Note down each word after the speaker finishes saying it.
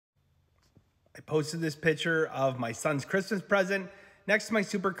I posted this picture of my son's Christmas present. Next to my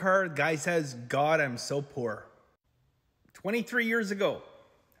supercar, the guy says, "God, I'm so poor." 23 years ago,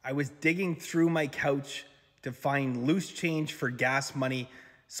 I was digging through my couch to find loose change for gas money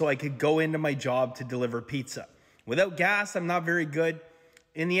so I could go into my job to deliver pizza. Without gas, I'm not very good.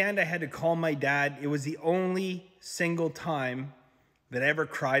 In the end, I had to call my dad. It was the only single time that I ever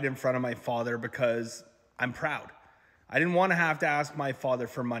cried in front of my father because I'm proud. I didn't want to have to ask my father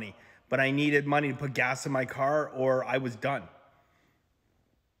for money, but I needed money to put gas in my car or I was done.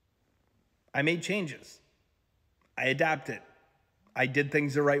 I made changes. I adapted. I did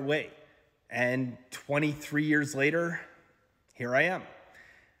things the right way. And 23 years later, here I am.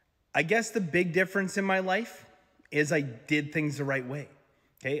 I guess the big difference in my life is I did things the right way.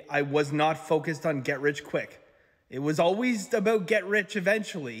 Okay, I was not focused on get rich quick. It was always about get rich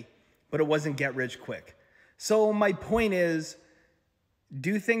eventually, but it wasn't get rich quick. So my point is,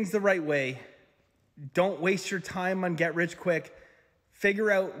 do things the right way. Don't waste your time on get rich quick.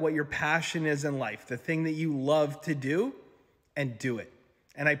 Figure out what your passion is in life, the thing that you love to do, and do it.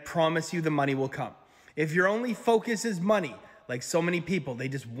 And I promise you the money will come. If your only focus is money, like so many people, they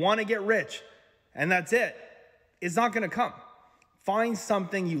just want to get rich and that's it, it's not going to come. Find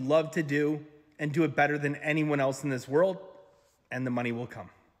something you love to do and do it better than anyone else in this world, and the money will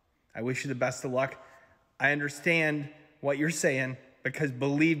come. I wish you the best of luck. I understand what you're saying because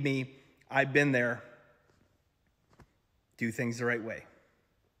believe me, I've been there. Do things the right way.